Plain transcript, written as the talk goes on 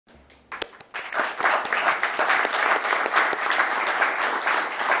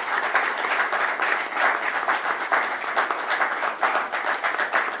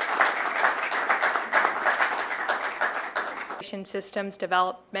Information Systems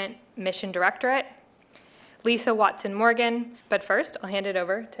Development Mission Directorate, Lisa Watson-Morgan. But first, I'll hand it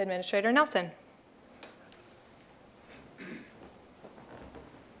over to Administrator Nelson.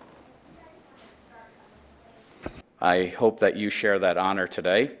 I hope that you share that honor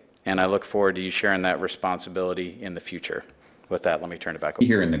today, and I look forward to you sharing that responsibility in the future. With that, let me turn it back over.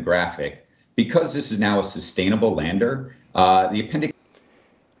 Here in the graphic, because this is now a sustainable lander, the appendix.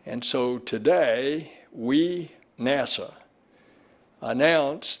 And so today, we, NASA,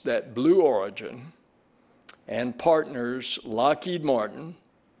 announced that Blue Origin and partners Lockheed Martin,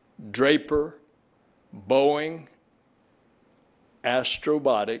 Draper, Boeing,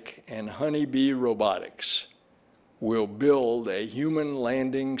 Astrobotic, and Honeybee Robotics will build a human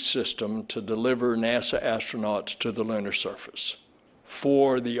landing system to deliver NASA astronauts to the lunar surface.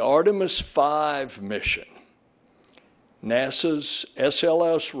 For the Artemis V mission, NASA's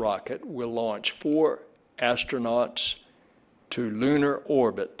SLS rocket will launch 4 astronauts to lunar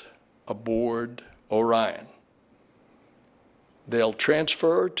orbit aboard Orion. They'll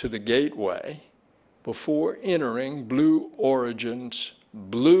transfer to the Gateway before entering Blue Origin's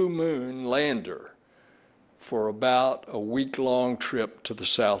Blue Moon lander for about a week-long trip to the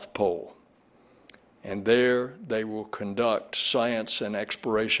South Pole. And there they will conduct science and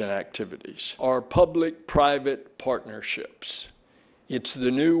exploration activities. Our public-private partnerships. It's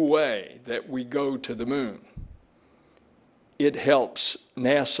the new way that we go to the moon. It helps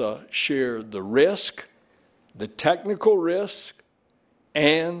NASA share the risk, the technical risk,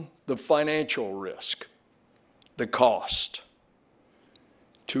 and the financial risk, the cost,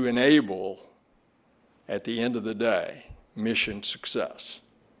 to enable, at the end of the day, mission success.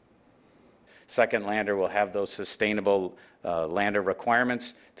 Second lander will have those sustainable lander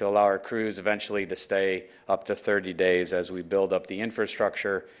requirements to allow our crews eventually to stay up to 30 days as we build up the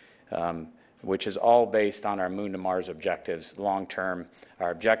infrastructure, which is all based on our Moon to Mars objectives long term.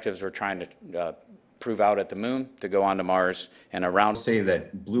 Our objectives we're trying to prove out at the moon, to go on to Mars, and around. Say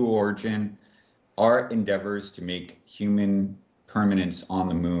that Blue Origin, our endeavors to make human permanence on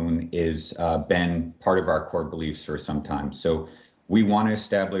the moon is been part of our core beliefs for some time. So we want to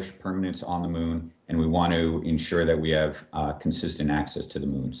establish permanence on the moon, and we want to ensure that we have consistent access to the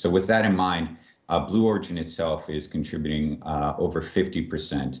moon. So with that in mind, Blue Origin itself is contributing over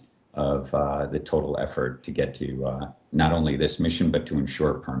 50% of the total effort to get to not only this mission, but to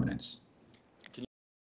ensure permanence.